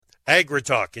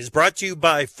AgriTalk is brought to you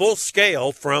by Full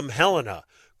Scale from Helena.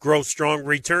 Grow strong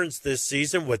returns this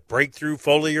season with breakthrough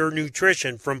foliar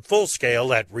nutrition from Full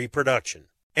Scale at Reproduction.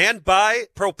 And by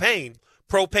Propane.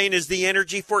 Propane is the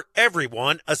energy for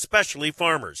everyone, especially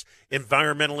farmers.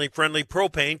 Environmentally friendly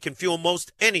propane can fuel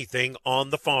most anything on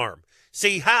the farm.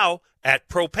 See how at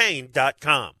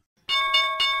propane.com.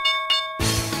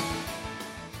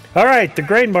 All right, the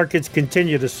grain markets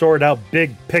continue to sort out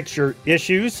big picture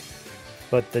issues,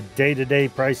 but the day-to-day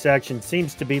price action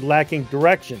seems to be lacking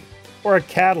direction or a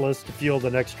catalyst to fuel the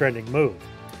next trending move.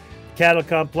 The cattle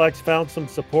complex found some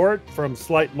support from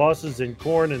slight losses in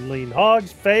corn and lean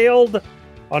hogs, failed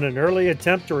on an early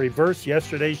attempt to reverse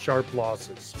yesterday's sharp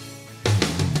losses.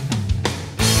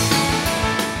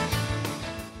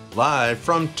 Live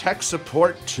from Tech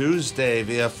Support Tuesday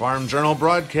via Farm Journal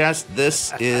broadcast,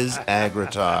 this is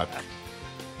AgriTalk.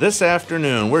 This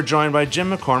afternoon, we're joined by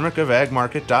Jim McCormick of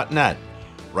agmarket.net.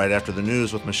 Right after the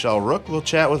news with Michelle Rook, we'll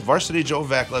chat with Varsity Joe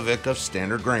Vaclavic of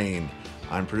Standard Grain.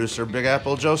 I'm producer Big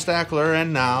Apple Joe Stackler,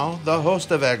 and now the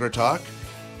host of AgriTalk,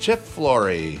 Chip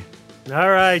Flory. All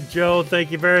right, Joe, thank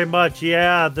you very much.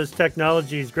 Yeah, this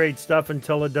technology is great stuff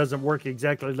until it doesn't work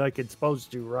exactly like it's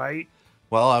supposed to, right?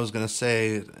 Well, I was going to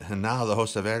say, and now the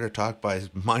host of AgriTalk by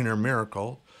minor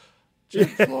miracle, Chip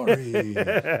Flory.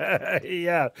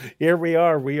 Yeah, here we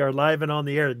are. We are live and on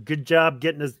the air. Good job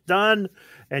getting us done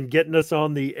and getting us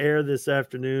on the air this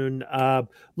afternoon.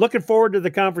 Looking forward to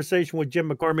the conversation with Jim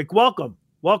McCormick.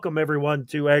 Welcome everyone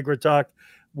to AgriTalk.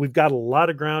 We've got a lot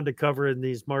of ground to cover in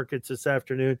these markets this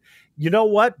afternoon. You know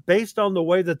what? Based on the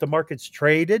way that the market's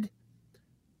traded,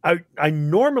 I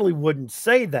normally wouldn't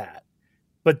say that.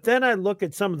 But then I look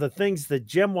at some of the things that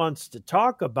Jim wants to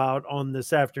talk about on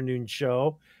this afternoon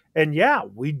show. And yeah,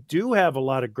 we do have a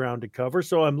lot of ground to cover.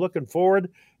 So I'm looking forward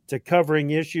to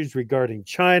covering issues regarding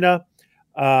China.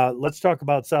 Let's talk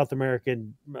about South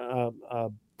American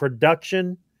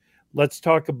production. Let's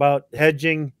talk about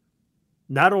hedging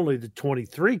not only the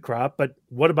 23 crop, but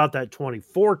what about that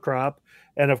 24 crop?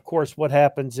 And of course, what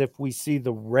happens if we see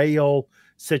the rail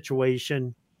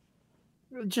situation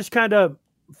just kind of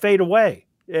fade away?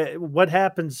 What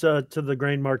happens to the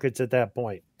grain markets at that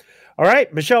point? All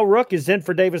right, Michelle Rook is in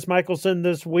for Davis Michelson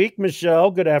this week. Michelle,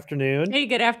 good afternoon. Hey,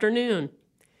 good afternoon.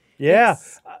 Yeah.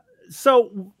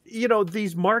 So,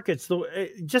 these markets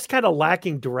just kind of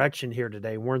lacking direction here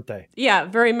today, weren't they? Yeah,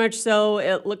 very much so.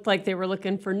 It looked like they were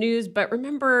looking for news, but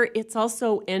remember, it's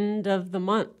also end of the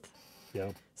month.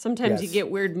 Yeah. Sometimes you get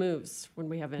weird moves when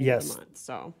we have end of the month.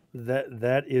 So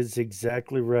that is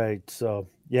exactly right. So,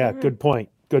 yeah, good point.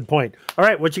 Good point. All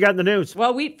right, what you got in the news?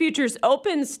 Well, wheat futures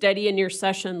opened steady in near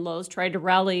session lows, tried to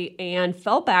rally and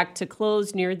fell back to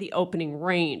close near the opening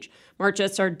range. March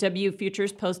SRW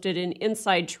futures posted an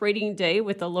inside trading day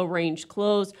with a low range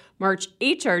close. March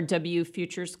HRW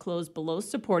futures closed below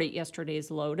support at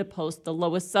yesterday's low to post the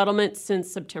lowest settlement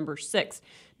since September 6th.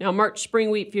 Now, March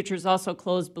spring wheat futures also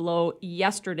closed below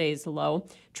yesterday's low.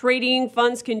 Trading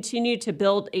funds continue to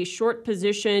build a short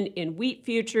position in wheat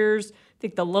futures. I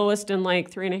think the lowest in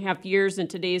like 3.5 years, and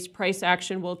today's price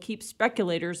action will keep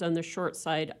speculators on the short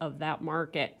side of that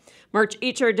market. March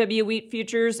HRW wheat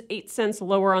futures 8 cents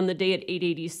lower on the day at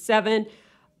 8.87.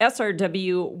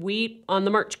 SRW wheat on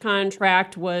the March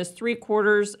contract was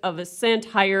 0.75 cents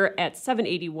higher at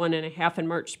 7.81.5, and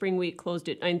March spring wheat closed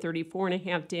at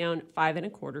 9.34.5, down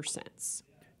 5.25 cents.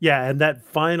 Yeah, and that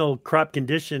final crop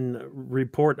condition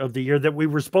report of the year that we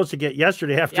were supposed to get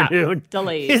yesterday afternoon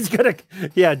delayed. Is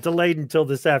delayed until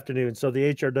this afternoon. So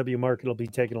the HRW market will be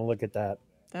taking a look at that.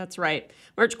 That's right.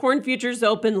 March corn futures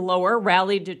opened lower,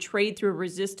 rallied to trade through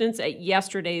resistance at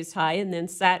yesterday's high, and then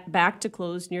sat back to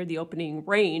close near the opening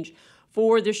range.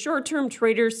 For the short-term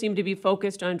traders seem to be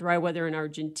focused on dry weather in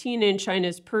Argentina and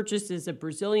China's purchases of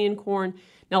Brazilian corn.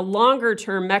 Now,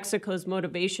 longer-term, Mexico's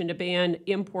motivation to ban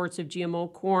imports of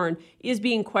GMO corn is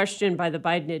being questioned by the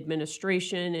Biden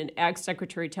administration, and Ag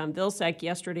Secretary Tom Vilsack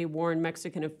yesterday warned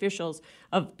Mexican officials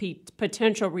of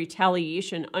potential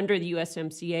retaliation under the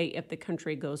USMCA if the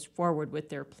country goes forward with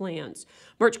their plans.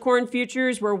 March corn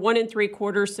futures were 1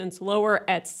 3/4 cents lower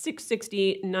at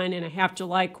 669.5.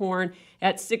 July corn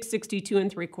at 662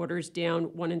 3/4, down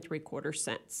 1 3/4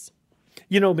 cents.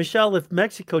 Michelle, if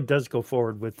Mexico does go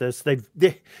forward with this,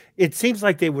 it seems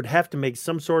like they would have to make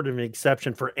some sort of an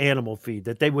exception for animal feed,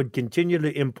 that they would continue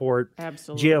to import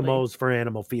GMOs for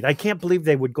animal feed. I can't believe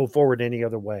they would go forward any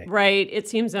other way. Right. It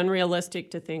seems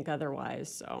unrealistic to think otherwise.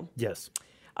 So yes.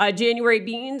 January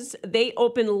beans, they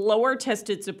opened lower,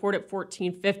 tested support at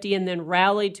 $14.50, and then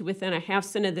rallied to within a half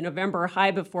cent of the November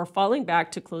high before falling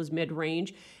back to close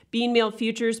mid-range. Bean meal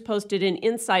futures posted an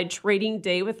inside trading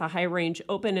day with a high range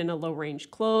open and a low range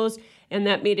close, and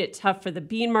that made it tough for the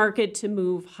bean market to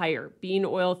move higher. Bean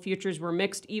oil futures were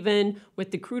mixed even,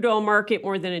 with the crude oil market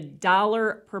more than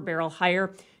 $1 per barrel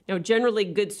higher. Now, generally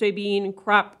good soybean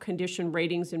crop condition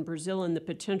ratings in Brazil and the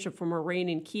potential for more rain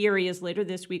in key areas later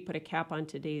this week put a cap on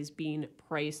today's bean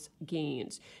price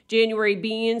gains. January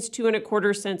beans,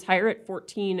 2.25 cents higher at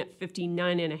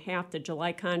 $14.59.5. The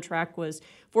July contract was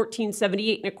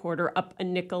 $14.78.25, up a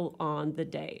nickel on the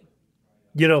day.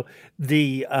 You know,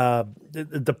 the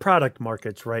product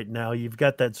markets right now, you've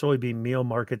got that soybean meal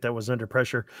market that was under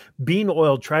pressure. Bean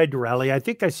oil tried to rally. I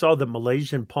think I saw the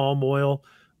Malaysian palm oil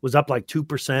was up like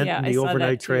 2% in the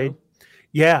overnight trade.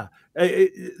 Yeah.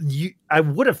 I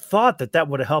would have thought that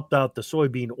would have helped out the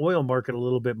soybean oil market a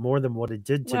little bit more than what it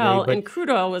did today. Well, and crude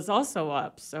oil was also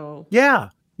up. So yeah.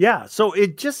 So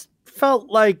it just felt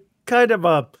like kind of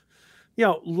a,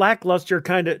 lackluster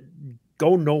kind of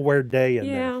go nowhere day in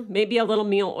there. Yeah, maybe a little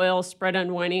meal oil spread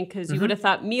unwinding, because you would have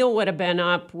thought meal would have been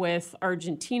up with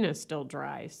Argentina still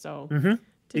dry. So didn't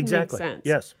exactly. make sense.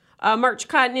 Yes. March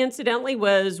cotton, incidentally,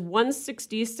 was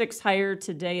 166 higher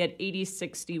today at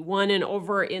 80.61. And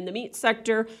over in the meat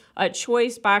sector,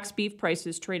 choice box beef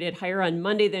prices traded higher on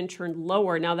Monday, then turned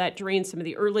lower. Now, that drained some of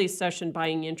the early session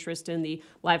buying interest in the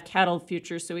live cattle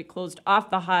futures. So we closed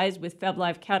off the highs with Feb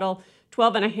live cattle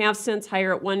 12.5 cents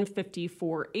higher at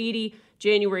 154.80.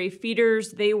 January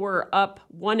feeders, they were up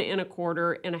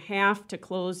 1.25 to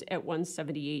close at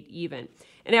 178 even.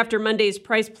 And after Monday's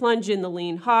price plunge in the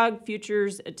lean hog,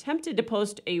 futures attempted to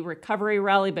post a recovery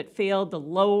rally but failed. The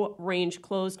low range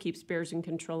close keeps bears in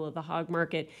control of the hog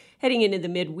market heading into the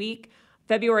midweek.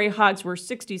 February hogs were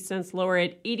 60 cents lower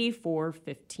at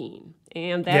 84.15.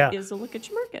 And that is a look at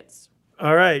your markets.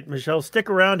 All right, Michelle, stick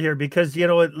around here because,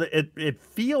 it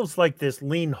feels like this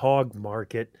lean hog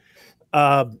market,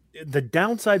 the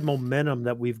downside momentum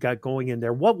that we've got going in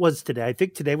there. What was today? I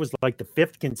think today was like the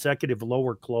 5th consecutive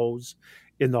lower close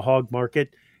in the hog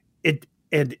market.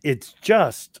 It's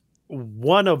just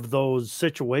one of those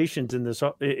situations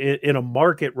in a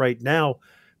market right now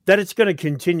that it's going to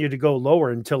continue to go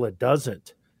lower until it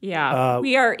doesn't. Yeah,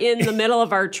 we are in the middle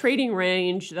of our trading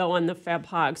range, though, on the Feb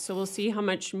hogs, so we'll see how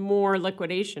much more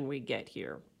liquidation we get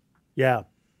here. Yeah,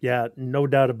 no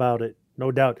doubt about it,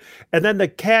 no doubt. And then the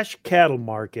cash cattle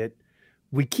market,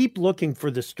 we keep looking for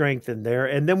the strength in there,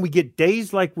 and then we get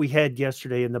days like we had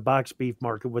yesterday in the box beef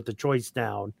market with the choice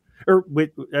down.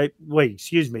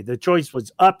 The choice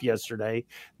was up yesterday.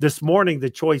 This morning, the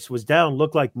choice was down.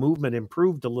 Looked like movement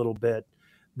improved a little bit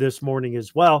this morning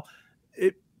as well.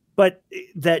 But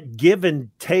that give and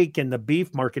take in the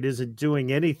beef market isn't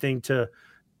doing anything to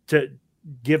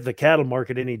give the cattle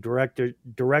market any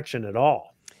direction at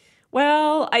all.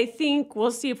 Well, I think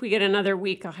we'll see if we get another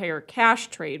week of higher cash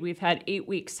trade. We've had 8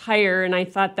 weeks higher, and I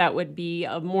thought that would be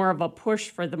more of a push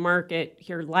for the market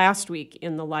here last week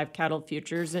in the live cattle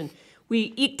futures. And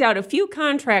we eked out a few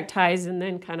contract highs and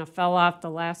then kind of fell off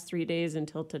the last 3 days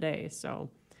until today. So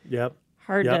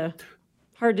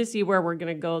hard to see where we're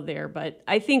going to go there. But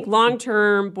I think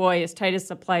long-term, as tight as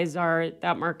supplies are,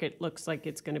 that market looks like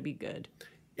it's going to be good.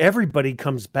 Everybody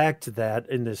comes back to that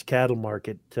in this cattle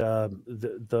market,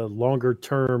 the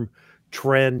longer-term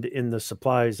trend in the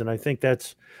supplies. And I think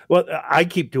I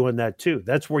keep doing that too.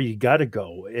 That's where you got to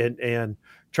go and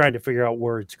trying to figure out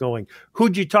where it's going.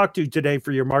 Who'd you talk to today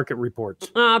for your market reports?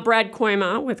 Brad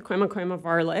Koima with Koima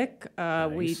Varlick.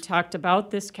 Nice. We talked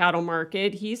about this cattle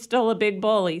market. He's still a big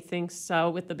bull. He thinks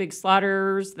with the big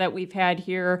slaughters that we've had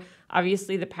here,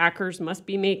 obviously the packers must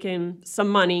be making some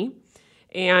money.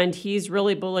 And he's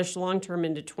really bullish long-term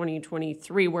into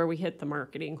 2023 where we hit the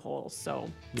marketing hole. So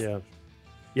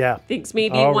yeah. Thinks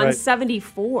maybe all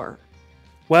 174. Right.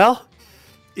 Well,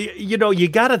 you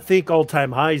got to think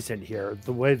all-time highs in here,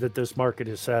 the way that this market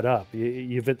is set up.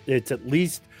 It's at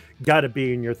least got to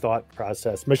be in your thought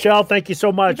process. Michelle, thank you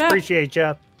so much. Appreciate you.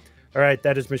 All right,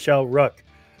 that is Michelle Rook.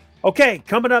 Okay,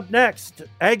 coming up next,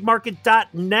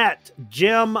 agmarket.net.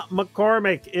 Jim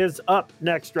McCormick is up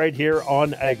next right here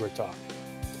on AgriTalk.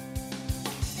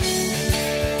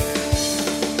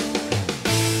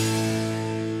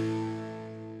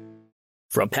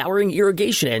 From powering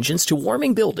irrigation engines to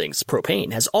warming buildings,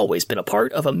 propane has always been a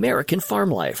part of American farm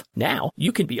life. Now,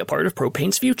 you can be a part of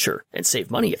propane's future and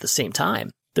save money at the same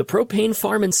time. The Propane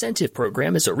Farm Incentive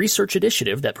Program is a research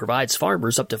initiative that provides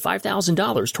farmers up to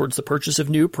 $5,000 towards the purchase of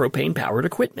new propane-powered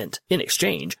equipment. In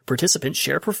exchange, participants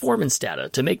share performance data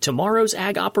to make tomorrow's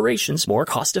ag operations more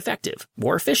cost-effective,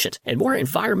 more efficient, and more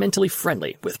environmentally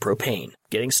friendly with propane.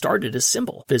 Getting started is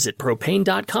simple. Visit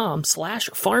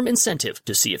propane.com/farm incentive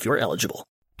to see if you're eligible.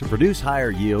 To produce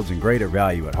higher yields and greater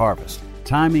value at harvest,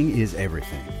 timing is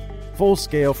everything. Full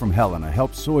Scale from Helena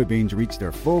helps soybeans reach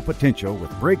their full potential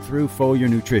with breakthrough foliar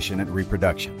nutrition and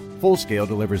reproduction. Full Scale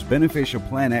delivers beneficial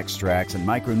plant extracts and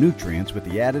micronutrients with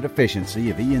the added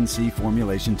efficiency of ENC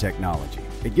formulation technology.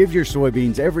 It gives your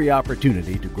soybeans every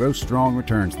opportunity to grow strong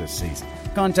returns this season.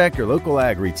 Contact your local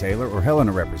ag retailer or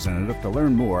Helena representative to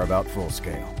learn more about Full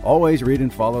Scale. Always read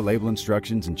and follow label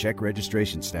instructions and check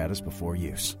registration status before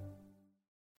use.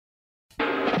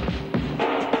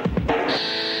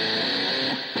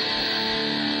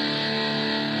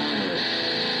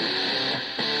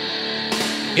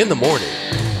 In the morning,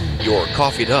 you're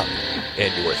coffeeed up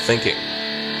and you're thinking.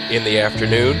 In the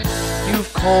afternoon,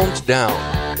 you've calmed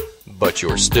down, but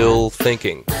you're still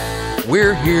thinking.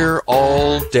 We're here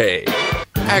all day.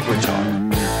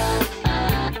 AgriTalk.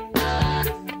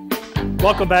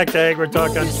 Welcome back to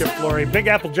AgriTalk. I'm Chip Flory. Big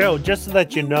Apple Joe, just so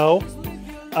that you know,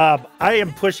 I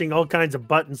am pushing all kinds of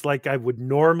buttons like I would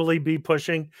normally be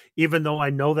pushing, even though I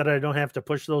know that I don't have to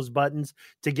push those buttons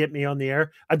to get me on the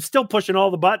air. I'm still pushing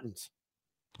all the buttons.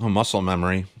 Oh, muscle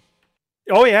memory.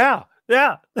 Oh, yeah.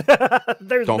 Yeah.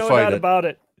 There's Don't no fight doubt it. about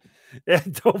it. Yeah,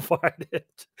 don't fight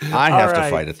it. I have All to right.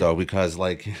 fight it, though, because,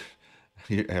 like,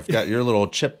 I've got your little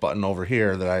chip button over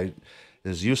here that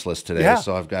is useless today. Yeah.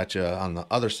 So I've got you on the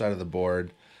other side of the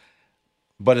board.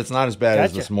 But it's not as bad as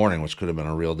Gotcha. this morning, which could have been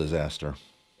a real disaster.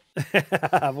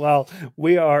 Well,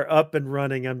 we are up and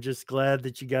running. I'm just glad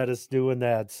that you got us doing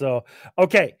that. So,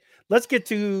 okay, let's get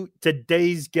to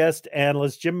today's guest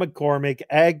analyst, Jim McCormick,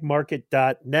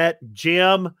 agmarket.net.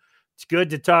 Jim, it's good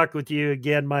to talk with you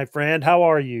again, my friend. How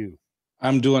are you?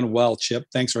 I'm doing well, Chip.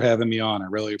 Thanks for having me on. I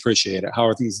really appreciate it. How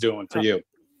are things doing for you?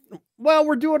 Well,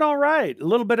 we're doing all right. A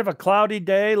little bit of a cloudy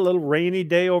day, a little rainy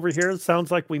day over here. It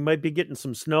sounds like we might be getting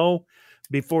some snow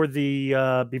before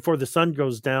the sun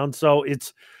goes down. So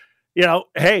it's,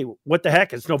 hey, what the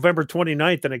heck? It's November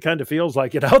 29th, and it kind of feels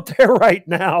like it out there right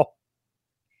now.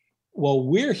 Well,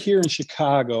 we're here in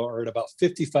Chicago are at about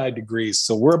 55 degrees.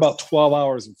 So we're about 12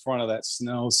 hours in front of that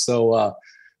snow. So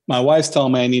my wife's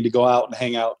telling me I need to go out and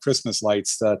hang out Christmas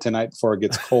lights tonight before it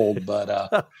gets cold.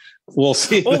 But we'll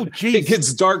see. Oh, geez. It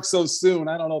gets dark so soon.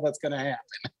 I don't know if that's going to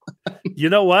happen. You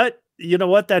know what?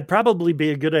 That'd probably be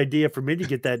a good idea for me to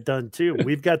get that done too.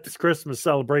 We've got this Christmas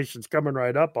celebrations coming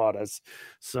right up on us.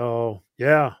 So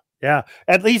yeah.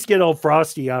 At least get old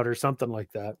Frosty out or something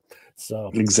like that.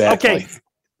 So Exactly. Okay.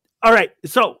 All right.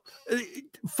 So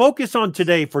focus on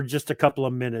today for just a couple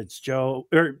of minutes,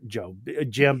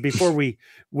 Jim, before we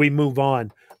move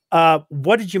on.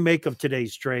 What did you make of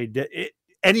today's trade?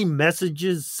 Any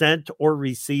messages sent or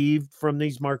received from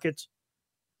these markets?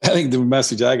 I think the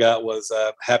message I got was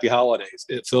happy holidays.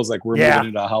 It feels like we're moving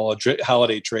into a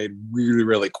holiday trade really,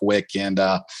 really quick. And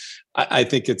I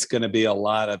think it's going to be a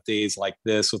lot of days like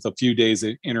this with a few days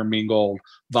of intermingled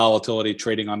volatility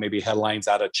trading on maybe headlines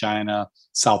out of China,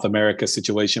 South America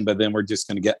situation. But then we're just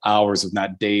going to get hours, if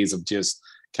not days, of just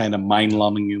kind of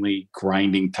mind-numbingly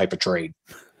grinding type of trade.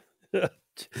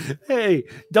 Hey,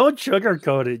 don't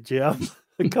sugarcoat it, Jim.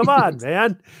 Come on,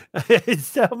 man.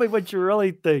 Tell me what you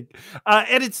really think.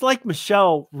 And it's like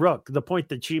Michelle Rook, the point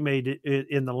that she made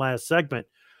in the last segment.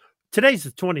 Today's the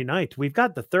 29th. We've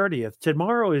got the 30th.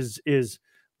 Tomorrow is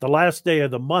the last day of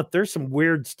the month. There's some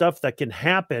weird stuff that can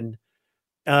happen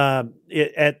at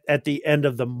the end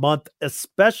of the month,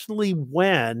 especially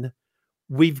when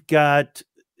we've got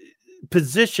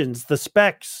positions, the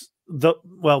specs, the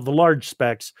large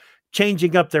specs,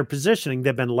 changing up their positioning.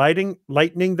 They've been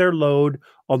lightening their load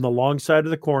on the long side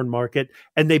of the corn market,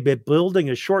 and they've been building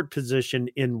a short position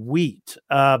in wheat.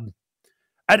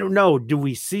 I don't know. Do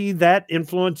we see that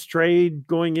influence trade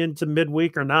going into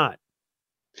midweek or not?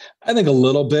 I think a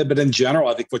little bit, but in general,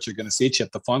 I think what you're going to see,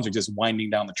 Chip, the funds are just winding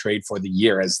down the trade for the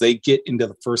year. As they get into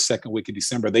the first, second week of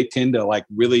December, they tend to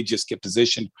really just get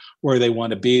positioned where they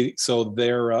want to be. So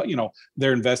their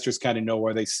investors kind of know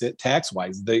where they sit tax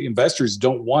wise. The investors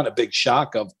don't want a big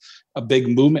shock of a big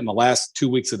movement in the last 2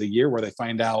 weeks of the year where they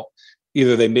find out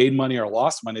either they made money or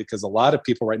lost money, because a lot of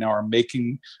people right now are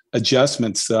making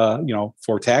adjustments,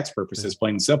 for tax purposes,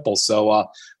 plain and simple. So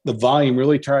the volume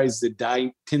really tends to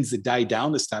die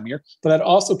down this time of year. But that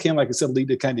also can, like I said, lead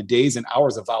to kind of days and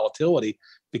hours of volatility,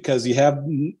 because you have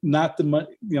not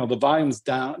the volumes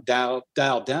dialed down,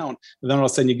 and then all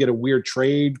of a sudden you get a weird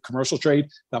commercial trade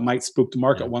that might spook the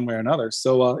market one way or another.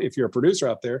 So if you're a producer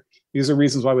out there, these are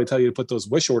reasons why we tell you to put those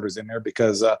wish orders in there,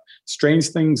 because strange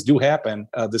things do happen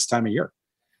this time of year.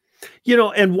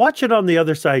 And watch it on the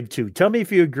other side too. Tell me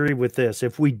if you agree with this.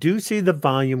 If we do see the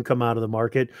volume come out of the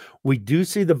market, we do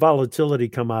see the volatility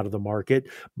come out of the market,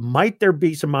 might there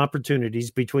be some opportunities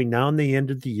between now and the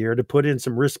end of the year to put in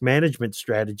some risk management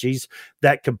strategies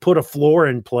that can put a floor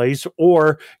in place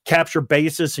or capture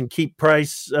basis and keep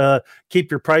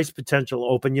your price potential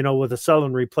open, with a sell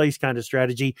and replace kind of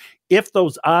strategy, if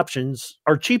those options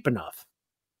are cheap enough?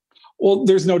 Well,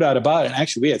 there's no doubt about it. And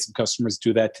actually, we had some customers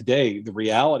do that today. The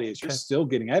reality is you're still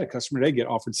getting, I had a customer today get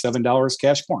offered $7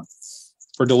 cash corn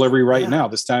for delivery right now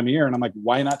this time of year. And I'm like,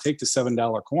 why not take the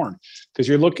 $7 corn? Because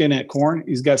you're looking at corn.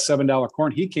 He's got $7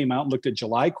 corn. He came out and looked at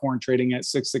July corn trading at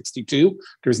 $6.62.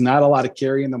 There's not a lot of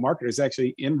carry in the market. There's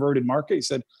actually inverted market. He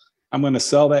said, I'm going to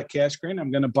sell that cash grain. I'm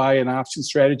going to buy an option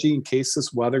strategy in case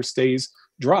this weather stays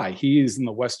dry. He is in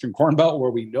the Western Corn Belt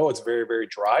where we know it's very, very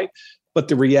dry. But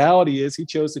the reality is he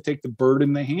chose to take the bird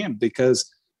in the hand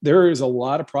because there is a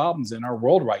lot of problems in our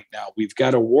world right now. We've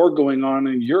got a war going on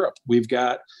in Europe. We've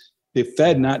got the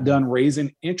Fed not done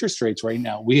raising interest rates right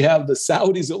now. We have the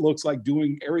Saudis, it looks like,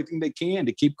 doing everything they can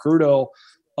to keep crude oil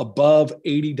above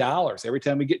 $80. Every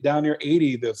time we get down near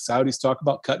 80, the Saudis talk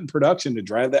about cutting production to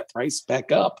drive that price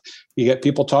back up. You got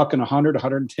people talking $100,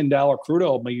 $110 crude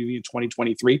oil maybe in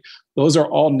 2023. Those are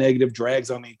all negative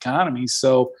drags on the economy.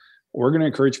 So we're going to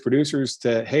encourage producers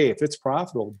to, hey, if it's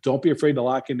profitable, don't be afraid to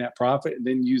lock in that profit and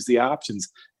then use the options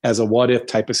as a what if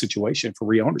type of situation for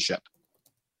reownership.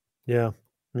 Yeah.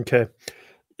 Okay.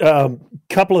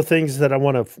 Couple of things that I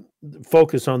want to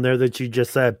focus on there that you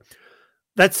just said.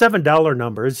 That $7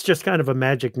 number is just kind of a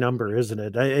magic number, isn't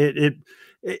it?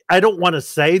 I don't want to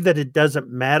say that it doesn't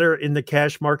matter in the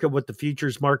cash market what the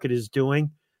futures market is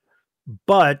doing,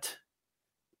 but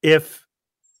if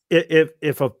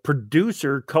a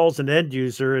producer calls an end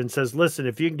user and says, listen,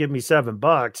 if you can give me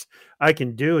 $7, I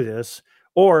can do this.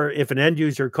 Or if an end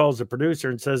user calls a producer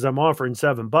and says, I'm offering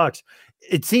 $7,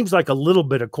 it seems like a little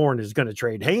bit of corn is going to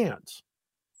trade hands.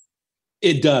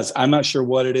 It does. I'm not sure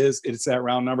what it is. It's that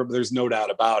round number, but there's no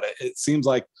doubt about it. It seems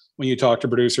like when you talk to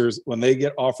producers, when they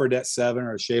get offered at 7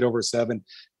 or a shade over 7,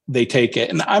 they take it.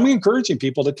 And I'm encouraging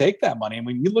people to take that money. And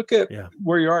when you look at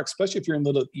where you are, especially if you're in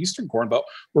the Eastern Corn Belt,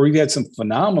 where we've had some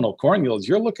phenomenal corn yields,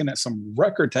 you're looking at some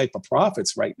record type of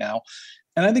profits right now.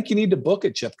 And I think you need to book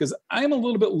it, Chip, because I'm a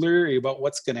little bit leery about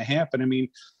what's going to happen. I mean,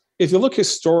 if you look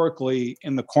historically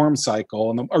in the corn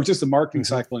cycle or just the marketing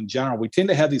cycle in general, we tend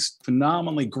to have these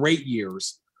phenomenally great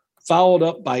years followed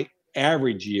up by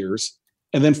average years,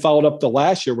 and then followed up the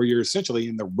last year where you're essentially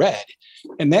in the red.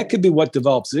 And that could be what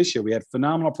develops this year. We had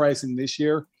phenomenal pricing this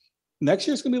year. Next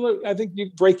year's going to be, I think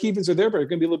break evens are there, but they're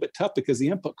going to be a little bit tough because the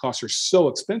input costs are so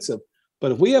expensive.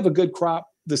 But if we have a good crop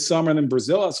this summer, and then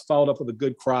Brazil has followed up with a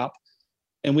good crop,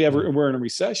 and we're in a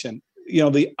recession,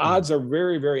 the odds are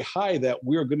very, very high that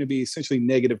we're going to be essentially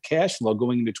negative cash flow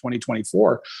going into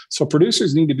 2024. So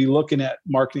producers need to be looking at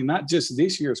marketing, not just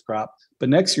this year's crop, but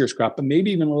next year's crop, but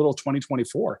maybe even a little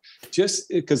 2024. Just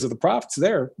because of the profits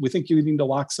there, we think you need to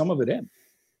lock some of it in.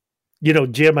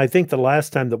 Jim, I think the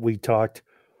last time that we talked,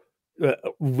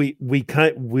 we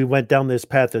went down this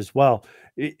path as well.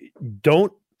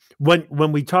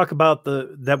 When we talk about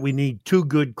that we need 2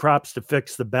 good crops to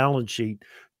fix the balance sheet,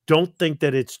 don't think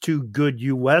that it's 2 good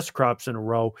U.S. crops in a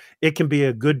row. It can be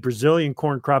a good Brazilian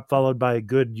corn crop followed by a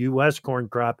good U.S. corn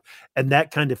crop, and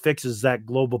that kind of fixes that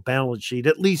global balance sheet,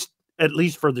 at least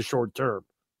for the short term,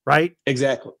 right?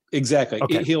 Exactly.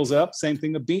 Okay. It heals up. Same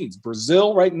thing with beans.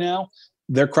 Brazil right now,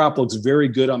 their crop looks very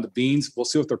good on the beans. We'll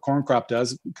see what their corn crop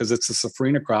does because it's a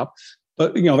safrinha crop.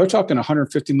 But, they're talking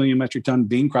 150 million metric ton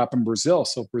bean crop in Brazil.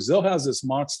 So if Brazil has this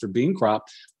monster bean crop,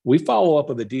 we follow up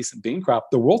with a decent bean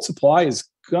crop. The world supply is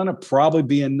going to probably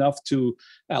be enough to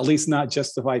at least not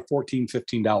justify $14,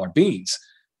 $15 beans.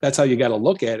 That's how you got to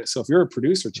look at it. So if you're a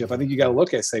producer, Chip, I think you got to look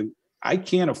at it and say, I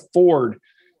can't afford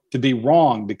to be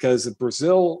wrong because if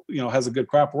Brazil, has a good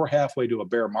crop, we're halfway to a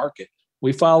bear market.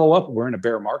 We follow up, we're in a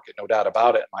bear market, no doubt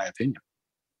about it, in my opinion.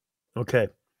 Okay.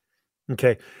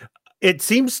 It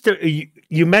seems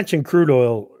you mentioned crude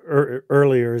oil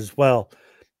earlier as well.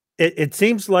 It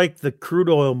seems like the crude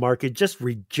oil market just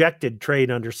rejected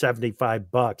trade under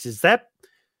 $75.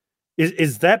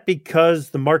 Is that because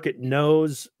the market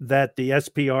knows that the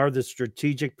SPR, the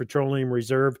Strategic Petroleum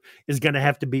Reserve, is going to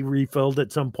have to be refilled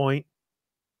at some point?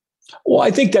 Well, I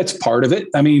think that's part of it.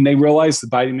 I mean, they realize the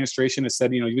Biden administration has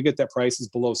said, you get that prices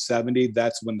below 70.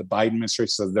 That's when the Biden administration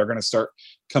says they're going to start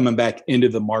coming back into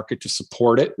the market to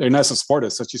support it. They're not to support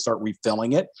it, so you start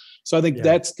refilling it. So I think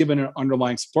that's given an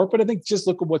underlying support. But I think just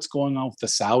look at what's going on with the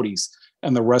Saudis.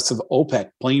 and the rest of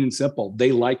OPEC, plain and simple,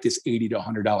 they like this $80 to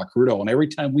 $100 crude oil. And every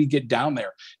time we get down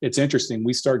there, it's interesting.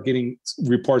 We start getting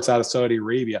reports out of Saudi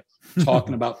Arabia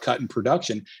talking about cutting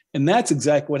production. And that's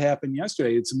exactly what happened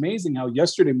yesterday. It's amazing how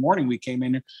yesterday morning we came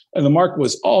in and the market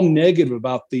was all negative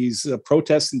about these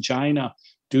protests in China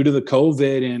due to the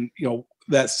COVID and,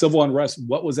 that civil unrest.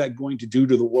 What was that going to do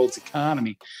to the world's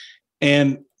economy?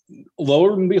 And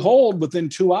lo and behold, within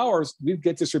 2 hours, we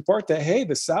get this report that, hey,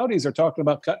 the Saudis are talking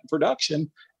about cutting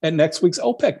production at next week's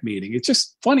OPEC meeting. It's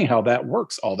just funny how that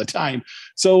works all the time.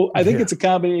 So I think it's a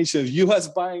combination of U.S.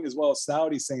 buying as well as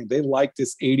Saudis saying they like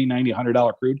this $80, $90,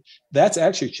 $100 crude. That's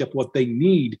actually what they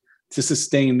need to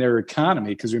sustain their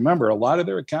economy. Because remember, a lot of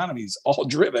their economy is all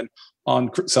driven on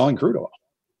selling crude oil.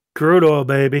 Crude oil,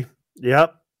 baby.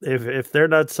 Yep. If they're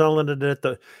not selling it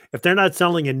if they're not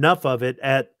selling enough of it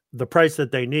at the price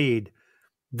that they need,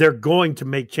 they're going to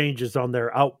make changes on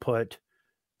their output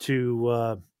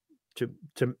to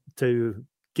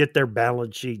get their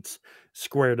balance sheets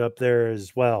squared up there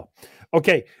as well.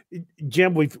 Okay,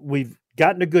 Jim, we've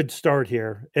gotten a good start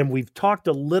here, and we've talked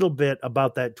a little bit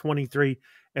about that 23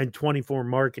 and 24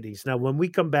 marketings. Now, when we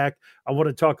come back, I want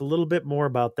to talk a little bit more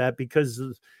about that because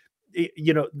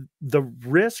the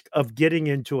risk of getting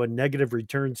into a negative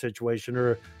return situation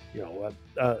or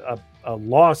a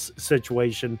loss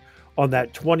situation on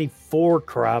that 24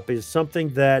 crop is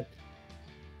something that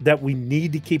we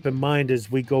need to keep in mind as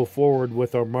we go forward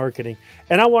with our marketing.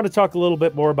 And I want to talk a little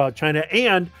bit more about China.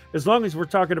 And as long as we're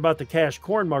talking about the cash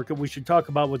corn market, we should talk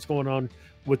about what's going on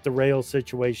with the rail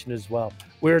situation as well.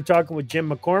 We're talking with Jim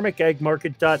McCormick,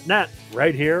 agmarket.net,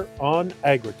 right here on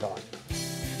AgriTalk.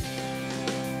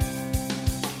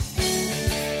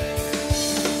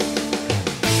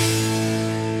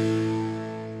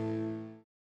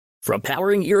 From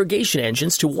powering irrigation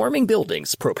engines to warming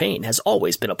buildings, propane has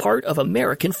always been a part of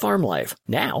American farm life.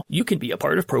 Now, you can be a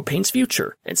part of propane's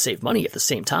future and save money at the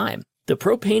same time. The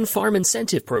Propane Farm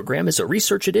Incentive Program is a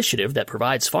research initiative that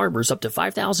provides farmers up to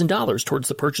 $5,000 towards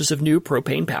the purchase of new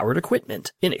propane-powered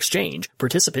equipment. In exchange,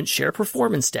 participants share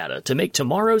performance data to make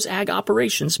tomorrow's ag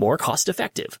operations more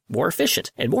cost-effective, more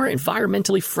efficient, and more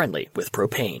environmentally friendly with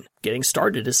propane. Getting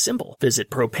started is simple. Visit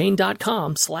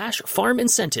propane.com/farm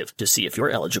incentive to see if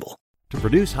you're eligible. To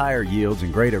produce higher yields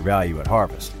and greater value at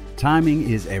harvest, timing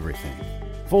is everything.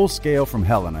 Full Scale from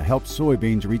Helena helps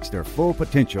soybeans reach their full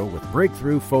potential with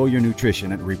breakthrough foliar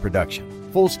nutrition and reproduction.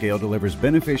 Full Scale delivers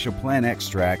beneficial plant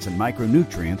extracts and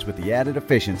micronutrients with the added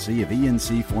efficiency of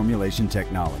ENC formulation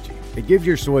technology. It gives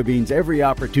your soybeans every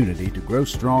opportunity to grow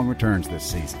strong returns this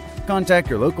season. Contact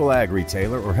your local ag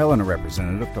retailer or Helena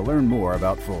representative to learn more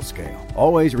about Full Scale.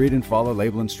 Always read and follow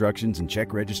label instructions and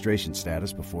check registration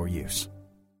status before use.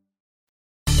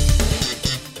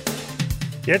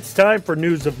 It's time for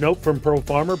news of note from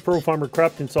ProFarmer. ProFarmer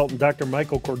crop consultant Dr.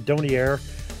 Michael Cordonnier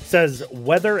says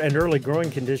weather and early growing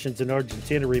conditions in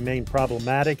Argentina remain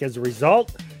problematic. As a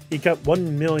result, he cut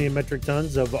 1 million metric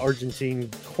tons of Argentine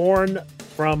corn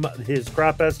from his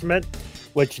crop estimate,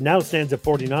 which now stands at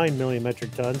 49 million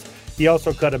metric tons. He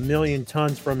also cut 1 million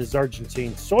tons from his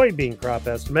Argentine soybean crop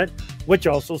estimate, which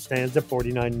also stands at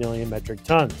 49 million metric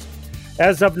tons.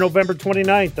 As of November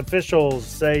 29th, officials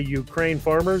say Ukraine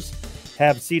farmers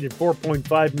have seeded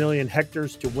 4.5 million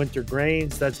hectares to winter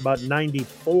grains. That's about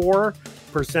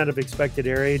 94% of expected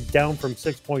area, down from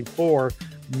 6.4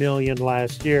 million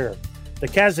last year. The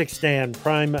Kazakhstan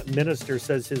prime minister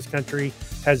says his country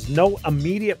has no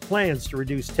immediate plans to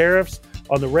reduce tariffs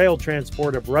on the rail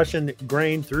transport of Russian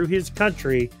grain through his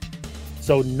country,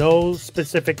 so no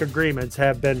specific agreements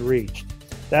have been reached.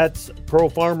 That's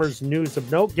ProFarmer's news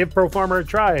of note. Give ProFarmer a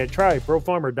try at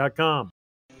tryprofarmer.com.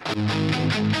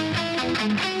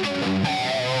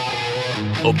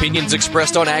 Opinions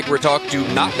expressed on AgriTalk do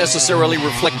not necessarily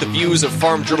reflect the views of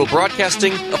Farm Journal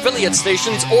Broadcasting, affiliate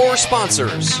stations, or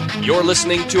sponsors. You're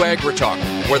listening to AgriTalk,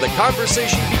 where the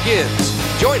conversation begins.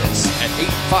 Join us at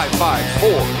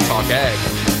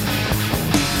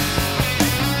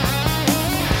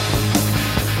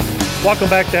 855-4-TALK-AG. Welcome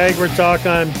back to AgriTalk.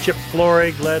 I'm Chip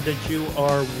Flory. Glad that you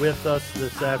are with us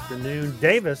this afternoon.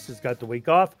 Davis has got the week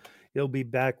off. He'll be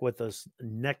back with us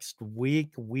next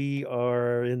week. We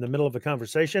are in the middle of a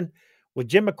conversation with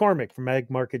Jim McCormick from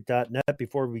agmarket.net.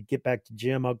 Before we get back to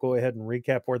Jim, I'll go ahead and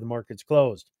recap where the market's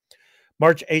closed.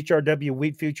 March HRW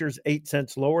wheat futures 8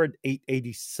 cents lower at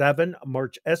 $8.87.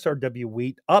 March SRW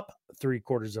wheat up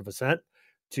 0.75 cents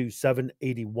to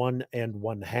 $7.81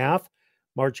 1/2.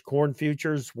 March corn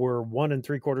futures were 1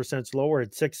 3/4 cents lower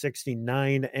at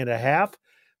 $6.69 1/2.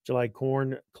 July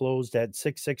corn closed at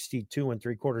 $6.62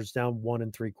 3/4, down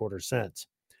 1 3/4 cents.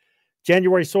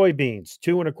 January soybeans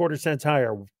 2 1/4 cents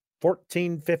higher,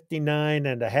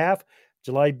 $14.59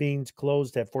 July beans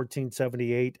closed at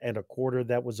 $14.78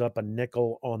 That was up a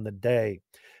nickel on the day.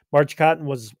 March cotton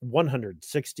was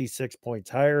 166 points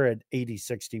higher at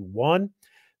 $80.61.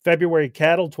 February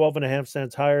cattle 12.5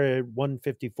 cents higher at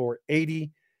 $154.80.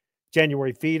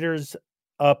 January feeders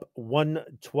up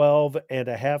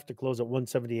 $112.5 to close at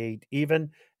 $178 even.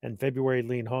 And February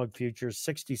lean hog futures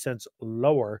 60 cents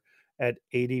lower at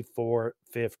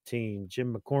 $84.15.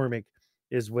 Jim McCormick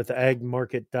is with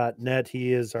agmarket.net.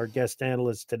 He is our guest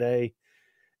analyst today.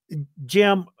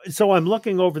 Jim, so I'm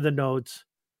looking over the notes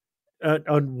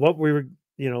on what we were,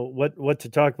 what to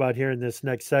talk about here in this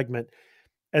next segment.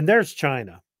 And there's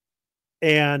China.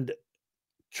 And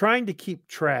trying to keep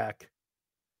track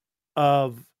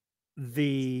of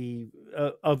the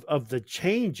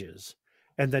changes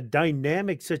and the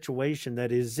dynamic situation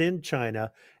that is in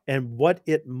China and what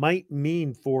it might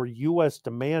mean for U.S.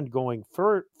 demand going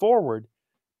forward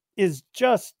is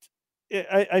just,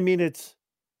 I mean, it's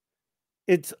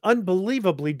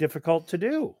unbelievably difficult to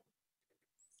do.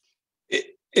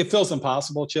 It feels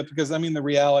impossible, Chip, because I mean, the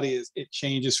reality is it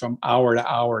changes from hour to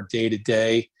hour, day to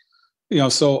day.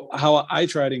 So how I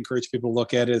try to encourage people to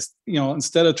look at it is,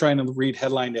 instead of trying to read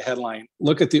headline to headline,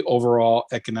 look at the overall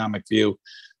economic view.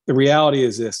 The reality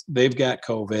is this: they've got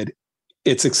COVID,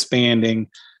 it's expanding.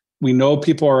 We know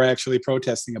people are actually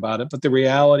protesting about it, but the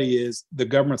reality is the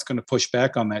government's going to push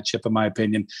back on that, Chip, in my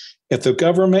opinion. If the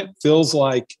government feels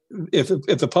like, if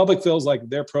the public feels like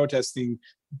they're protesting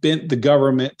the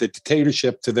government, the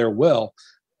dictatorship to their will,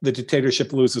 the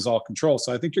dictatorship loses all control.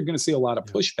 So I think you're going to see a lot of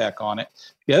pushback on it.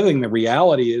 The other thing, the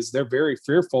reality is they're very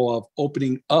fearful of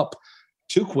opening up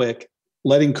too quick,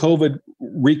 letting COVID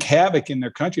wreak havoc in their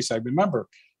countryside. Remember,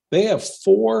 they have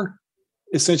 4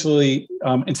 essentially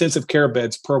intensive care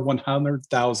beds per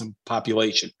 100,000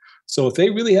 population. So if they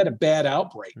really had a bad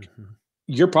outbreak,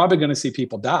 you're probably going to see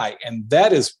people die. And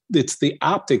it's the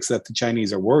optics that the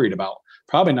Chinese are worried about.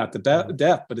 Probably not the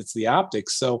death, but it's the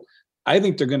optics. So I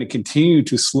think they're going to continue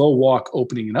to slow walk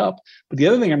opening it up. But the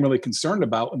other thing I'm really concerned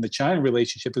about in the China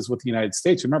relationship is with the United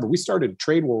States. Remember, we started a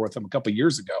trade war with them a couple of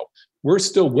years ago. We're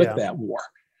still with that war.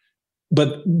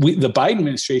 But the Biden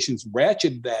administration's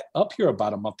ratcheted that up here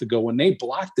about a month ago when they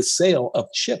blocked the sale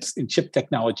of chips and chip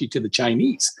technology to the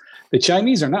Chinese. The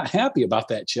Chinese are not happy about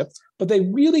that, Chip, but they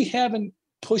really haven't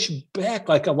pushed back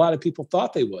like a lot of people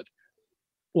thought they would.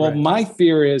 Well, my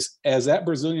fear is as that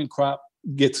Brazilian crop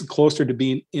gets closer to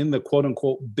being in the quote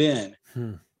unquote bin,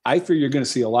 I fear you're going to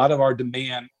see a lot of our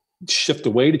demand shift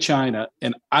away to China.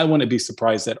 And I wouldn't be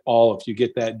surprised at all if you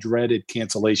get that dreaded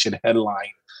cancellation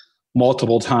headline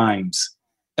multiple times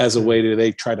as a way that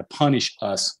they try to punish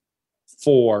us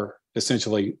for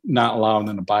essentially not allowing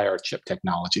them to buy our chip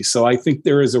technology. So I think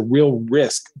there is a real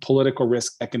risk, political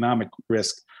risk, economic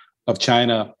risk of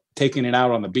China taking it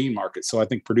out on the bean market. So I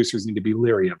think producers need to be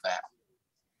leery of that.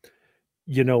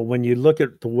 When you look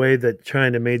at the way that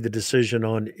China made the decision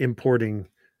on importing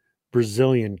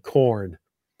Brazilian corn,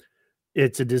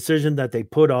 it's a decision that they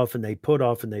put off and they put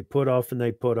off and they put off and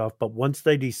they put off. But once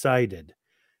they decided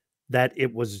that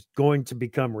it was going to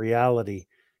become reality,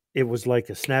 it was like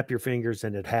a snap your fingers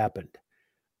and it happened.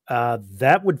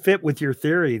 That would fit with your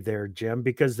theory there, Jim,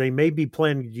 because they may be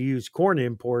planning to use corn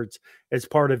imports as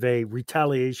part of a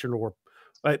retaliation or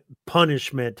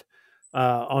punishment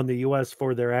on the U.S.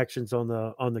 for their actions on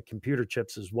the computer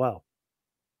chips as well.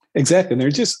 Exactly. And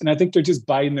I think they're just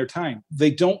biding their time.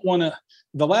 They don't want to,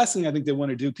 the last thing I think they want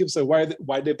to do, people say, why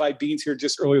did they buy beans here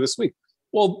just earlier this week?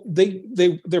 Well,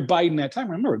 they're biding that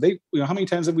time. Remember, how many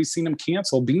times have we seen them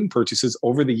cancel bean purchases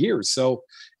over the years? So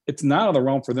it's not on the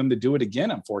realm for them to do it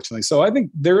again, unfortunately. So I think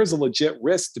there is a legit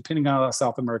risk depending on how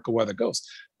South America weather goes.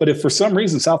 But if for some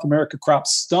reason South America crop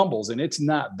stumbles and it's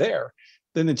not there,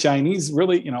 then the Chinese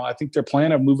really, I think their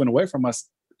plan of moving away from us,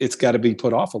 it's got to be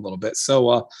put off a little bit.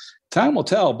 So time will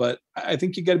tell, but I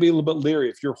think you got to be a little bit leery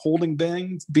if you're holding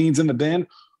beans in the bin,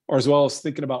 or as well as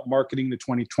thinking about marketing the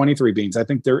 2023 beans. I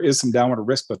think there is some downward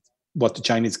risk with what the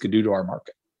Chinese could do to our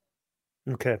market.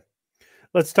 Okay.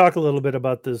 Let's talk a little bit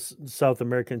about this South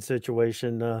American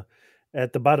situation.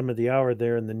 At the bottom of the hour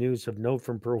there in the news of note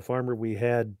from Pro Farmer, we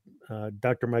had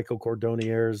Dr. Michael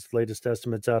Cordonier's latest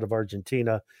estimates out of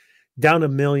Argentina, down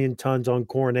 1 million tons on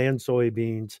corn and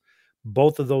soybeans.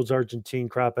 Both of those Argentine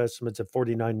crop estimates at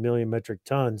 49 million metric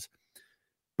tons.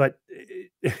 But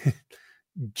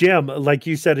Jim, like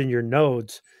you said in your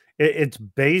notes, it's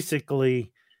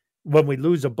basically when we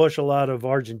lose a bushel out of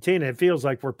Argentina, it feels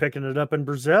like we're picking it up in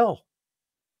Brazil.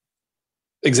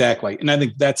 Exactly. And I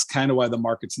think that's kind of why the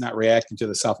market's not reacting to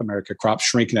the South America crop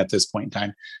shrinking at this point in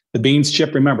time. The beans,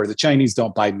 Chip, remember, the Chinese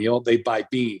don't buy meal, they buy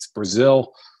beans.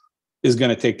 Brazil, is going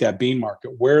to take that bean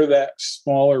market. Where that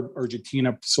smaller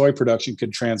Argentina soy production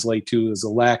could translate to is a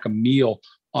lack of meal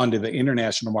onto the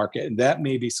international market, and that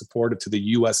may be supportive to the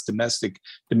U.S. domestic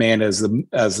demand as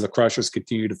the crushers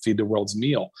continue to feed the world's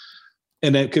meal.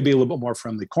 And it could be a little bit more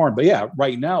friendly corn. But yeah,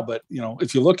 right now, but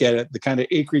if you look at it, the kind of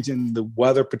acreage and the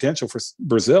weather potential for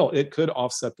Brazil, it could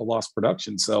offset the lost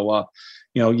production. So,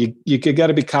 you got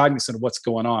to be cognizant of what's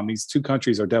going on. These two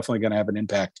countries are definitely going to have an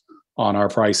impact on our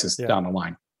prices down the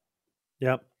line.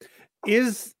 Yep.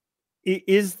 Is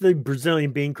the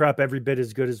Brazilian bean crop every bit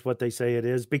as good as what they say it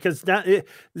is? Because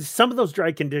some of those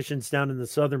dry conditions down in the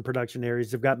southern production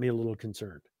areas have got me a little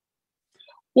concerned.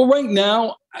 Well, right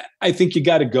now, I think you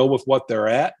got to go with what they're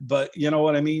at. But you know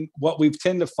what I mean? What we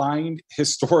tend to find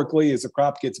historically is the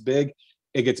crop gets big,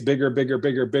 it gets bigger,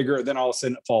 and then all of a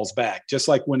sudden it falls back. Just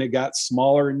like when it got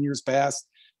smaller in years past,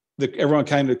 everyone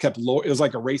kind of kept low. It was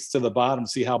like a race to the bottom,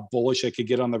 see how bullish it could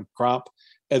get on the crop,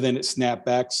 and then it snapped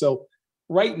back. So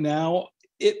right now,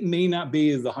 it may not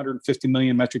be the 150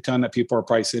 million metric ton that people are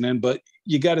pricing in, but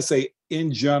you got to say,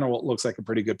 in general, it looks like a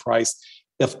pretty good price.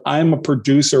 If I'm a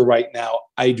producer right now,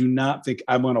 I do not think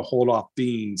I'm going to hold off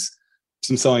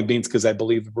from selling beans because I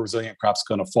believe the Brazilian crop's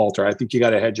going to falter. I think you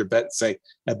got to hedge your bet and say,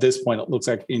 at this point, it looks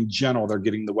like in general, they're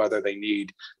getting the weather they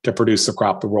need to produce the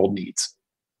crop the world needs.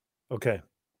 Okay.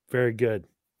 Very good.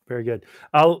 Very good.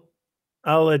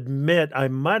 I'll admit I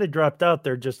might have dropped out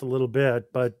there just a little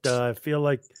bit, but I feel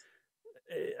like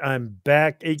I'm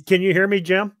back. Can you hear me,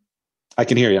 Jim? I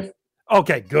can hear you.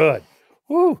 Okay, good.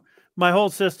 Woo. My whole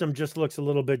system just looks a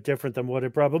little bit different than what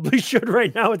it probably should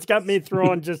right now. It's got me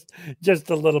thrown just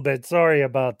a little bit. Sorry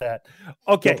about that.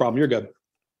 Okay. No problem. You're good.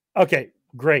 Okay,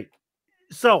 great.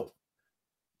 So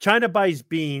China buys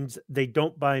beans. They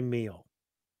don't buy meal.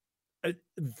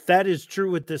 That is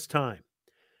true at this time.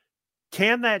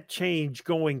 Can that change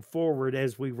going forward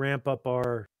as we ramp up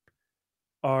our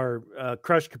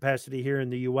crush capacity here in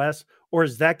the U.S., or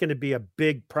is that going to be a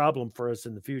big problem for us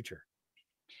in the future?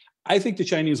 I think the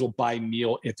Chinese will buy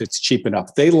meal if it's cheap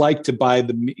enough. They like to buy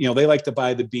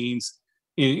the beans,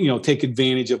 take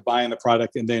advantage of buying the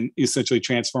product and then essentially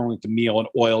transforming it to meal and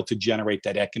oil to generate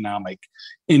that economic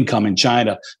income in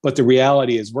China. But the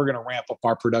reality is we're going to ramp up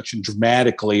our production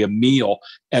dramatically of meal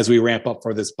as we ramp up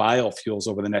for this biofuels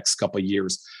over the next couple of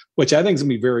years, which I think is going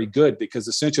to be very good because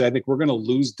essentially I think we're going to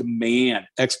lose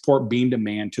export bean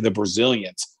demand to the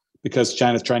Brazilians because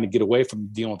China's trying to get away from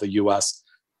dealing with the U.S.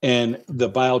 And the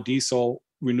biodiesel,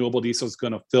 renewable diesel is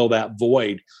going to fill that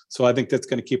void. So I think that's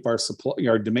going to keep our supply,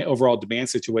 our overall demand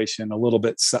situation a little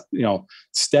bit,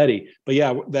 steady. But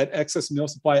yeah, that excess meal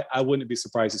supply, I wouldn't be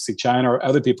surprised to see China or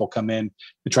other people come in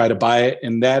to try to buy it.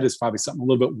 And that is probably something a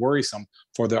little bit worrisome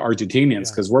for the Argentinians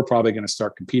because we're probably going to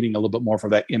start competing a little bit more for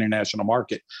that international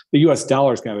market. The U.S.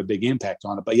 dollar is going to have a big impact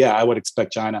on it. But yeah, I would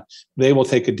expect China, they will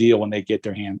take a deal when they get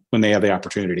when they have the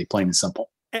opportunity, plain and simple.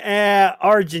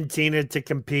 Argentina to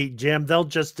compete, Jim. They'll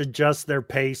just adjust their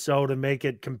peso to make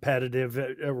it competitive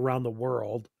around the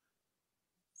world.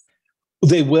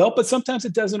 They will, but sometimes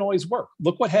it doesn't always work.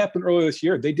 Look what happened earlier this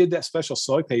year. They did that special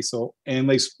soy peso, and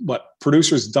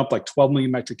producers dumped like 12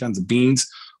 million metric tons of beans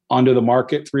onto the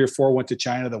market. 3 or 4 went to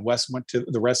China. The rest went to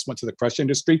the crush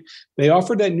industry. They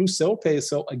offered that new soy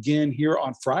peso again here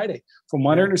on Friday. From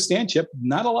what I understand, Chip,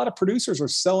 not a lot of producers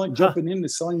are jumping into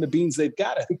selling the beans they've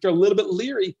got. I think they're a little bit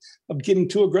leery of getting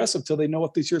too aggressive till they know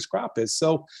what this year's crop is.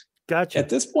 So gotcha. At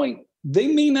this point, they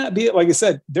may not be, like I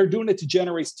said, they're doing it to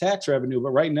generate tax revenue,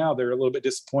 but right now they're a little bit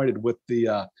disappointed with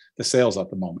the sales at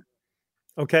the moment.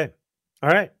 Okay. All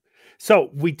right.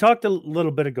 So we talked a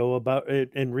little bit ago about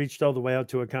it and reached all the way out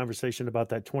to a conversation about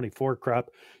that 24 crop.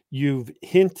 You've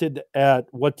hinted at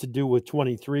what to do with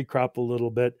 23 crop a little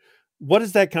bit. What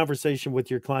does that conversation with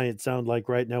your client sound like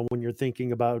right now when you're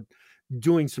thinking about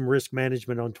doing some risk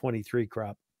management on 23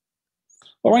 crop?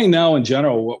 Well, right now, in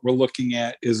general, what we're looking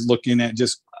at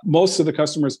just most of the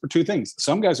customers for 2 things.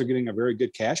 Some guys are getting a very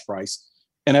good cash price.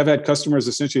 And I've had customers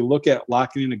essentially look at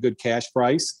locking in a good cash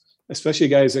price, especially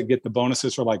guys that get the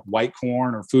bonuses for like white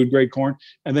corn or food grade corn,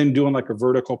 and then doing like a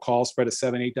vertical call spread, a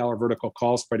 $7, $8 vertical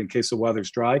call spread in case the weather's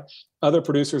dry. Other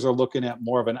producers are looking at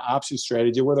more of an option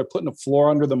strategy where they're putting a floor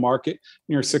under the market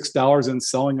near $6 and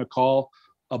selling a call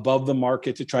above the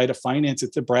market to try to finance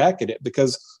it, to bracket it,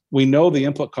 because we know the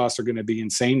input costs are going to be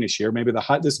insane this year.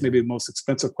 This may be the most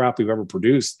expensive crop we've ever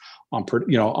produced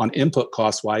on input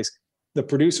cost wise. The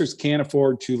producers can't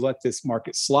afford to let this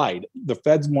market slide. The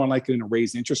Fed's more likely to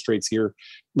raise interest rates here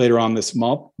later on this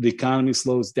month. The economy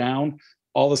slows down.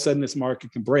 All of a sudden, this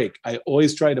market can break. I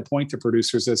always try to point to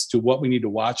producers as to what we need to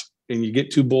watch. And you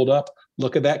get too bulled up,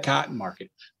 look at that cotton market.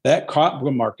 That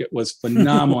cotton market was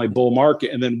phenomenally bull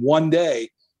market. And then one day,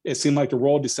 it seemed like the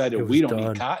world decided we don't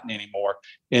need cotton anymore.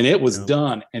 And it was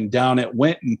done, and down it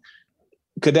went. And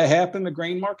could that happen in the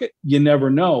grain market? You never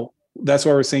know. That's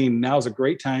why we're saying now is a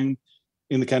great time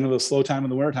in the kind of the slow time in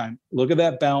the winter time. Look at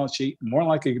that balance sheet. More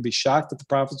likely you could be shocked at the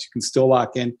profits you can still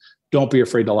lock in. Don't be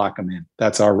afraid to lock them in.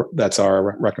 That's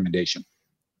our recommendation.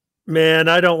 Man,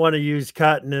 I don't want to use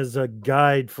cotton as a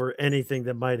guide for anything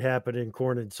that might happen in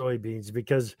corn and soybeans,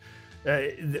 because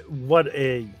what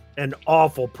an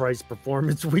awful price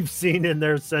performance we've seen in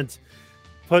there since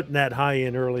putting that high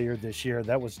in earlier this year.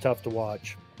 That was tough to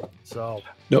watch. So,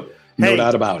 no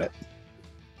doubt about it.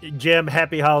 Jim,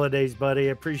 happy holidays, buddy.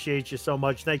 I appreciate you so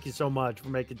much. Thank you so much for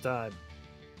making time.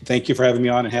 Thank you for having me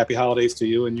on, and happy holidays to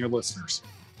you and your listeners.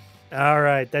 All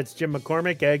right. That's Jim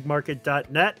McCormick,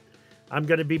 agmarket.net. I'm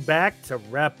going to be back to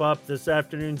wrap up this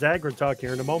afternoon's AgriTalk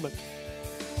here in a moment.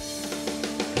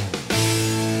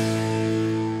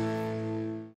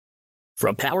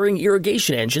 From powering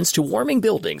irrigation engines to warming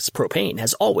buildings, propane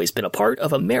has always been a part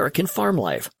of American farm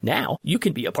life. Now, you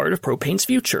can be a part of propane's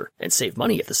future and save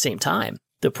money at the same time.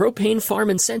 The Propane Farm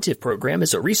Incentive Program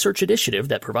is a research initiative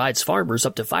that provides farmers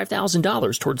up to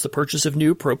 $5,000 towards the purchase of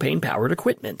new propane-powered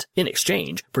equipment. In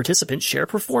exchange, participants share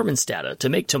performance data to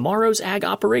make tomorrow's ag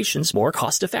operations more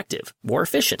cost-effective, more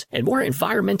efficient, and more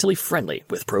environmentally friendly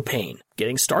with propane.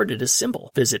 Getting started is simple.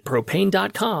 Visit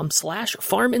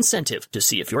propane.com/farm incentive to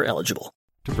see if you're eligible.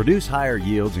 To produce higher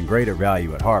yields and greater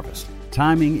value at harvest,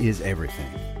 timing is everything.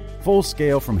 Full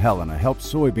Scale from Helena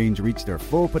helps soybeans reach their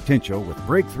full potential with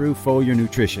breakthrough foliar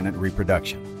nutrition and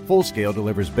reproduction. Full Scale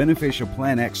delivers beneficial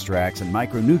plant extracts and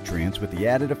micronutrients with the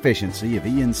added efficiency of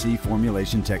ENC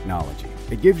formulation technology.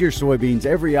 It gives your soybeans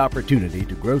every opportunity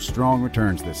to grow strong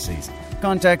returns this season.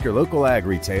 Contact your local ag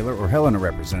retailer or Helena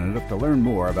representative to learn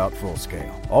more about Full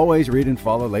Scale. Always read and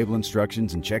follow label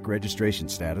instructions and check registration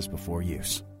status before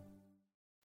use.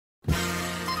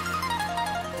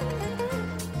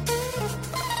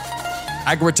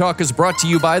 AgriTalk is brought to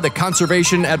you by the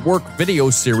Conservation at Work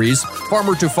video series.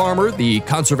 Farmer to Farmer, the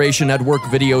Conservation at Work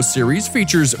video series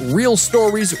features real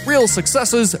stories, real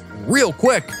successes, real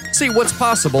quick. See what's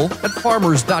possible at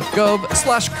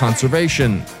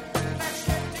farmers.gov/conservation.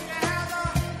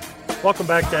 Welcome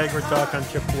back to AgriTalk. I'm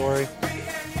Chip Flory.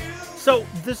 So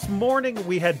this morning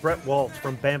we had Brett Waltz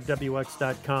from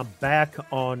BAMWX.com back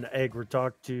on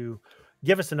AgriTalk to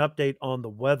give us an update on the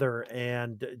weather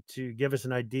and to give us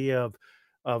an idea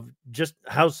of just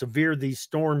how severe these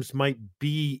storms might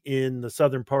be in the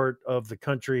southern part of the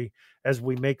country as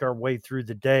we make our way through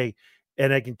the day.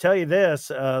 And I can tell you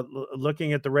this,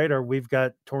 looking at the radar, we've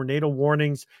got tornado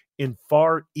warnings in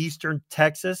far eastern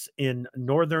Texas, in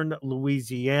northern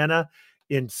Louisiana,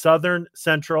 in southern,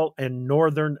 central, and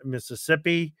northern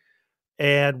Mississippi.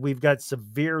 And we've got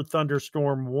severe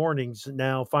thunderstorm warnings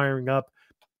now firing up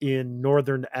in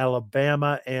northern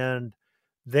Alabama, and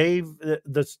the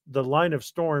line of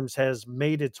storms has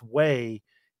made its way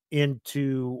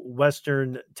into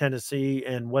western Tennessee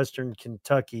and western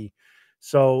Kentucky,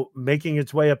 so making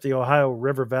its way up the Ohio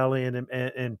River Valley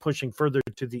and pushing further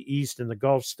to the east in the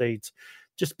Gulf states.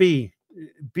 Just be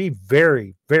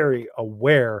very, very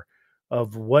aware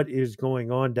of what is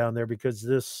going on down there, because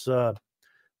this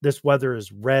weather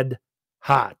is red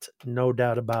hot, no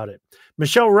doubt about it.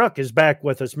 Michelle Rook is back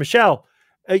with us. Michelle,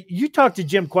 you talk to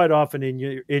Jim quite often in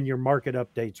your market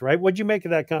updates, right? What'd you make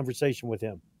of that conversation with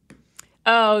him?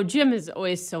 Oh, Jim is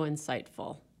always so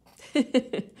insightful.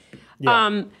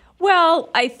 Yeah.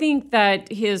 Well, I think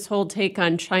that his whole take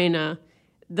on China,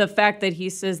 the fact that he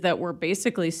says that we're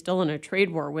basically still in a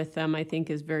trade war with them, I think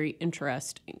is very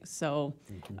interesting. So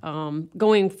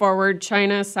going forward,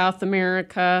 China, South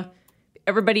America,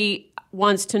 everybody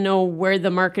wants to know where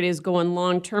the market is going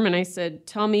long term. And I said,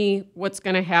 tell me what's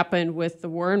going to happen with the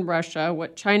war in Russia,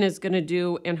 what China's going to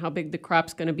do, and how big the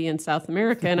crop's going to be in South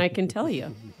America. And I can tell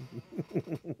you.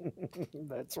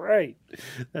 That's right.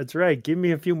 That's right. Give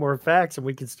me a few more facts and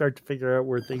we can start to figure out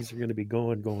where things are going to be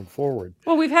going forward.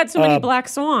 Well, we've had so many black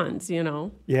swans, you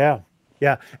know. Yeah.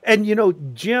 Yeah. And,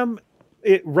 Jim,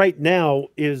 right now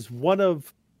is one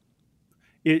of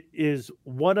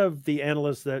the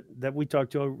analysts that we talk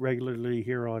to regularly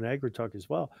here on AgriTalk as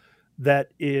well, that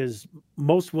is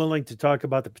most willing to talk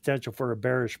about the potential for a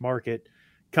bearish market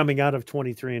coming out of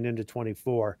 23 and into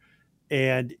 24.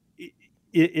 And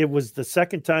it was the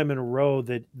second time in a row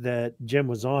that Jim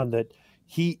was on that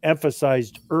he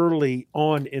emphasized early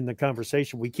on in the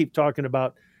conversation. We keep talking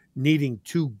about needing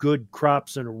two good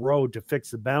crops in a row to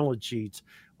fix the balance sheets.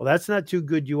 Well, that's not two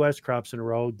good U.S. crops in a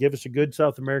row. Give us a good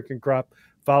South American crop,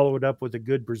 follow it up with a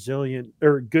good Brazilian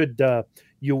or good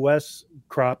U.S.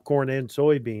 crop, corn and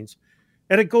soybeans.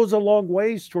 And it goes a long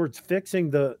ways towards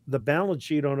fixing the balance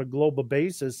sheet on a global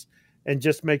basis and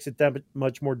just makes it that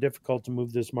much more difficult to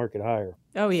move this market higher.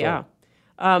 Oh, yeah.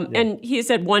 And he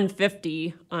said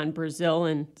 150 on Brazil,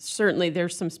 and certainly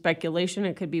there's some speculation.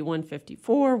 It could be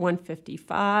 154,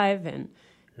 155, and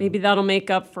maybe that'll make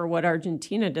up for what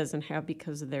Argentina doesn't have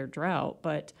because of their drought.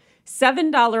 But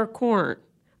 $7 corn.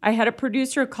 I had a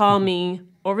producer call me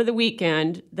over the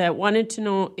weekend that wanted to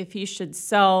know if he should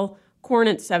sell corn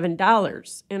at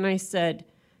 $7. And I said,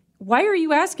 why are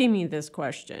you asking me this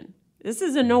question? This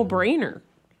is a no-brainer,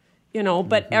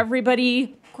 but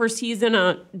everybody, of course, he's in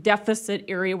a deficit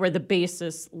area where the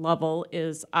basis level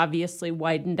is obviously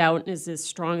widened out and is as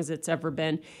strong as it's ever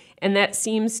been. And that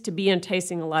seems to be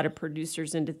enticing a lot of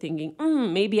producers into thinking,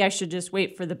 maybe I should just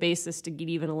wait for the basis to get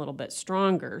even a little bit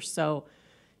stronger. So,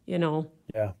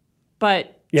 Yeah.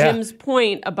 But Jim's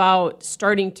point about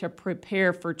starting to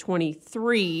prepare for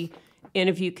 23, and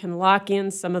if you can lock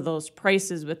in some of those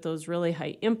prices with those really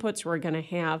high inputs we're going to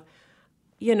have,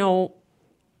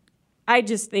 I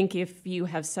just think if you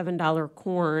have $7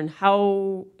 corn,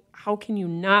 how can you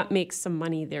not make some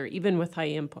money there, even with high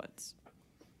inputs?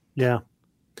 Yeah.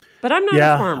 But I'm not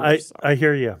a farmer. I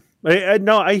hear you.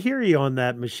 I hear you on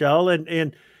that, Michelle.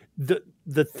 And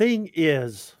the thing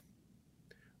is,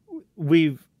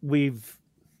 we've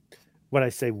when I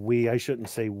say we, I shouldn't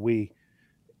say we.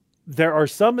 There are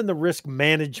some in the risk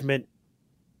management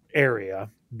area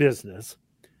business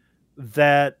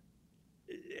that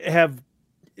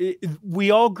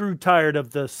we all grew tired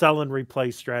of the sell and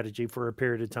replace strategy for a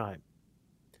period of time.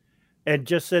 And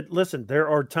just said, listen, there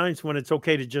are times when it's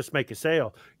okay to just make a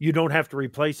sale. You don't have to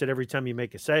replace it every time you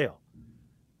make a sale.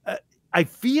 I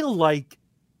feel like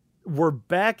we're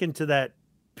back into that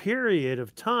period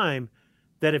of time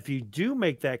that if you do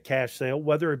make that cash sale,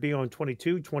 whether it be on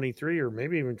 22, 23, or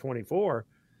maybe even 24,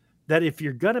 that if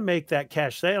you're going to make that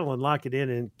cash sale and lock it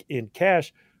in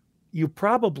cash, you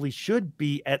probably should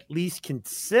be at least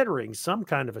considering some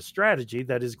kind of a strategy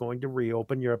that is going to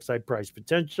reopen your upside price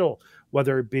potential,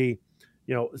 whether it be,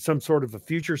 some sort of a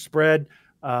future spread,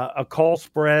 a call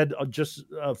spread, just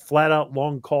a flat out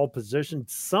long call position,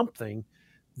 something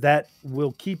that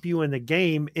will keep you in the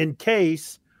game in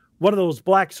case one of those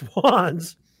black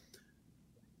swans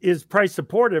is price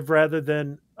supportive rather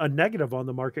than a negative on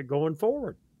the market going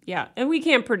forward. Yeah, and we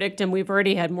can't predict them. We've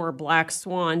already had more black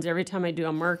swans. Every time I do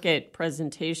a market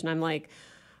presentation, I'm like,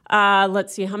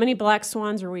 let's see, how many black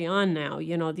swans are we on now?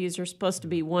 These are supposed to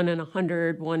be 1 in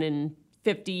 100, 1 in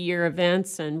 50-year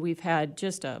events, and we've had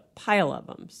just a pile of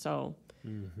them. So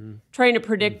trying to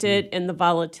predict it and the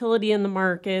volatility in the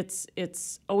markets,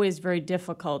 it's always very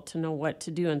difficult to know what to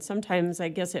do. And sometimes I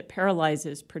guess it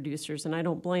paralyzes producers, and I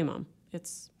don't blame them.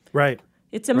 It's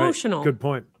emotional. Right. Good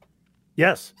point.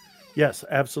 Yes,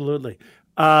 absolutely.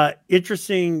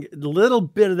 Interesting little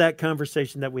bit of that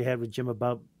conversation that we had with Jim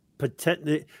about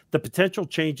the potential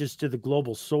changes to the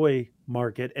global soy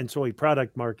market and soy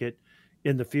product market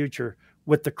in the future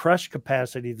with the crush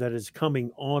capacity that is coming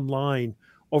online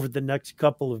over the next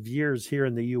couple of years here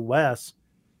in the U.S.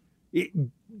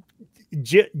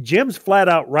 Jim's flat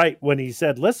out right when he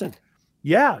said, listen,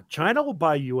 China will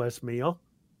buy U.S. meal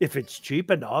if it's cheap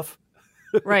enough.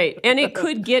 Right. And it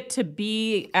could get to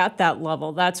be at that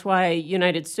level. That's why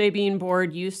United Soybean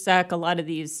Board, USEC, a lot of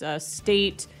these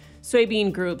state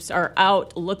soybean groups are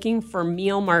out looking for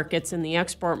meal markets in the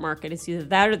export market. It's either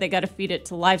that or they got to feed it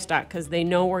to livestock because they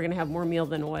know we're going to have more meal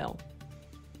than oil.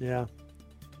 Yeah.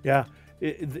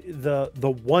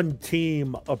 The one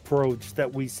team approach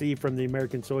that we see from the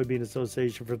American Soybean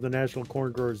Association, from the National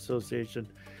Corn Growers Association,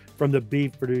 from the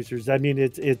beef producers. I mean,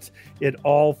 it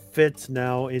all fits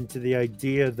now into the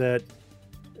idea that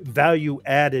value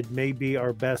added may be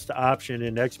our best option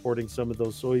in exporting some of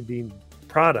those soybean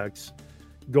products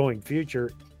going into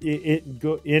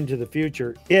the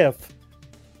future if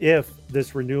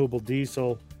this renewable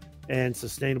diesel and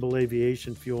sustainable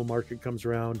aviation fuel market comes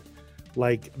around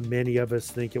like many of us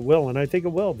think it will. And I think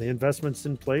it will. The investment's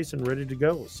in place and ready to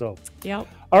go. So, yep.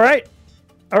 All right,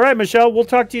 Michelle, we'll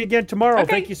talk to you again tomorrow.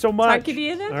 Okay. Thank you so much. Talk to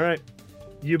you then. All right.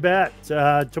 You bet.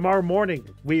 Tomorrow morning,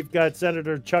 we've got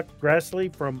Senator Chuck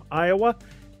Grassley from Iowa,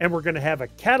 and we're going to have a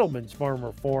Cattlemen's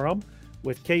Farmer Forum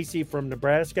with Casey from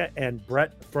Nebraska and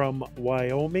Brett from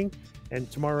Wyoming. And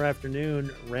tomorrow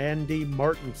afternoon, Randy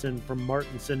Martinson from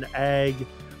Martinson Ag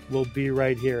will be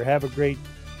right here. Have a great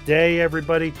day,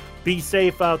 everybody. Be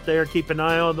safe out there. Keep an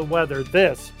eye on the weather.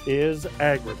 This is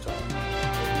AgriTalk.